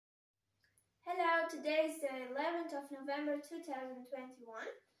today is the 11th of November 2021,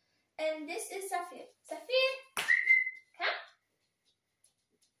 and this is Saphire. Saphire, come.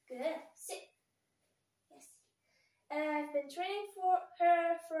 Good. Sit. Yes. I've been training for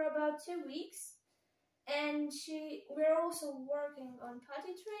her for about 2 weeks, and we're also working on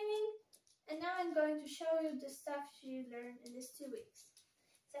potty training. And now I'm going to show you the stuff she learned in these 2 weeks.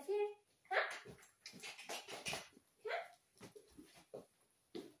 Saphire, come.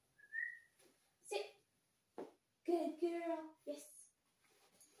 Good girl. Yes.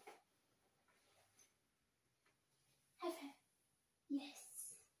 High five. Yes.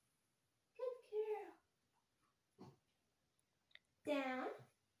 Good girl. Down.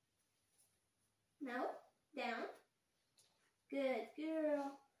 No. Down. Good girl.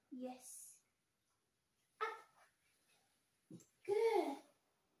 Yes. Up. Good.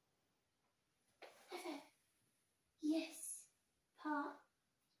 High five. Yes. Paw.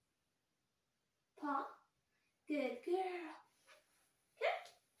 Paw. Good girl. Come.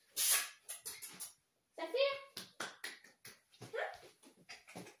 Saphire. Come.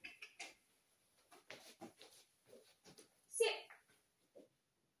 Sit.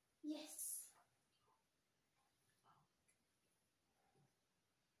 Yes.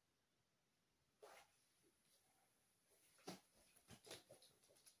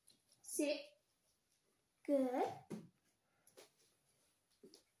 Sit. Good.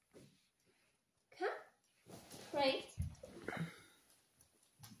 Great.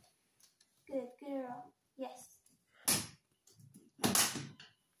 Good girl. Yes.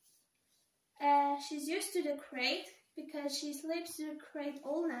 She's used to the crate because she sleeps in the crate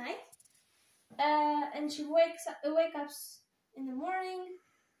all night. And she wakes up in the morning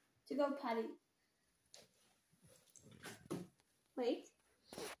to go potty. Wait.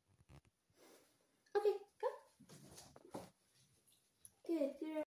 Okay, go. Good girl.